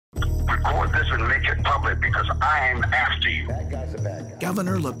Record this and make it public because I'm after you. That guy's a bad guy.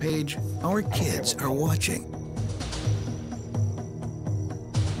 Governor LePage, our kids are watching.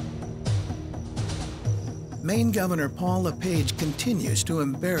 Maine Governor Paul LePage continues to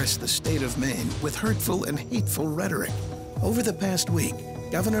embarrass the state of Maine with hurtful and hateful rhetoric. Over the past week,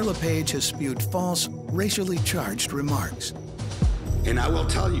 Governor LePage has spewed false, racially charged remarks. And I will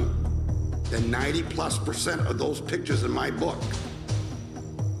tell you that 90+% of those pictures in my book,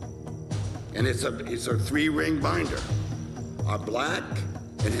 and it's a 3-ring binder, are Black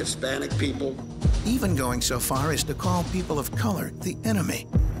and Hispanic people. Even going so far as to call people of color the enemy.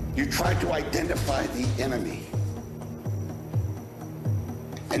 You tried to identify the enemy.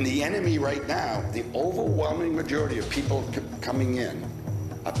 And the enemy right now, the overwhelming majority of people coming in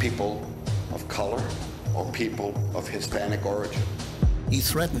are people of color or people of Hispanic origin. He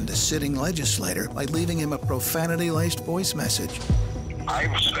threatened a sitting legislator by leaving him a profanity-laced voice message.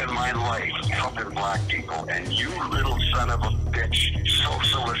 I've spent my life helping Black people, and you little son of a bitch,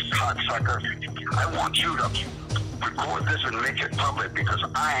 socialist cocksucker, I want you to record this and make it public because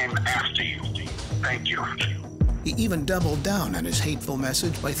I'm after you. Thank you. He even doubled down on his hateful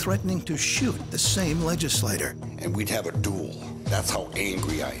message by threatening to shoot the same legislator. And we'd have a duel. That's how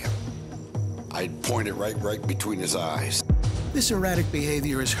angry I am. I'd point it right between his eyes. This erratic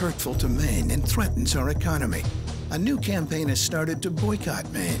behavior is hurtful to Maine and threatens our economy. A new campaign has started to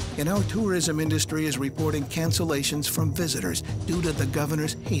boycott Maine, and our tourism industry is reporting cancellations from visitors due to the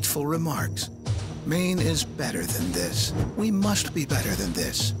governor's hateful remarks. Maine is better than this. We must be better than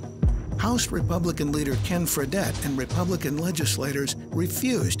this. House Republican leader Ken Fredette and Republican legislators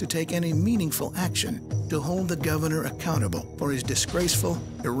refuse to take any meaningful action to hold the governor accountable for his disgraceful,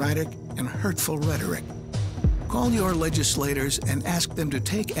 erratic, and hurtful rhetoric. Call your legislators and ask them to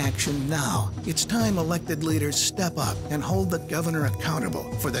take action now. It's time elected leaders step up and hold the governor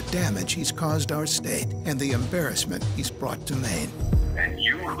accountable for the damage he's caused our state and the embarrassment he's brought to Maine. And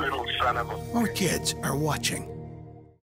you little son of a... Our kids are watching.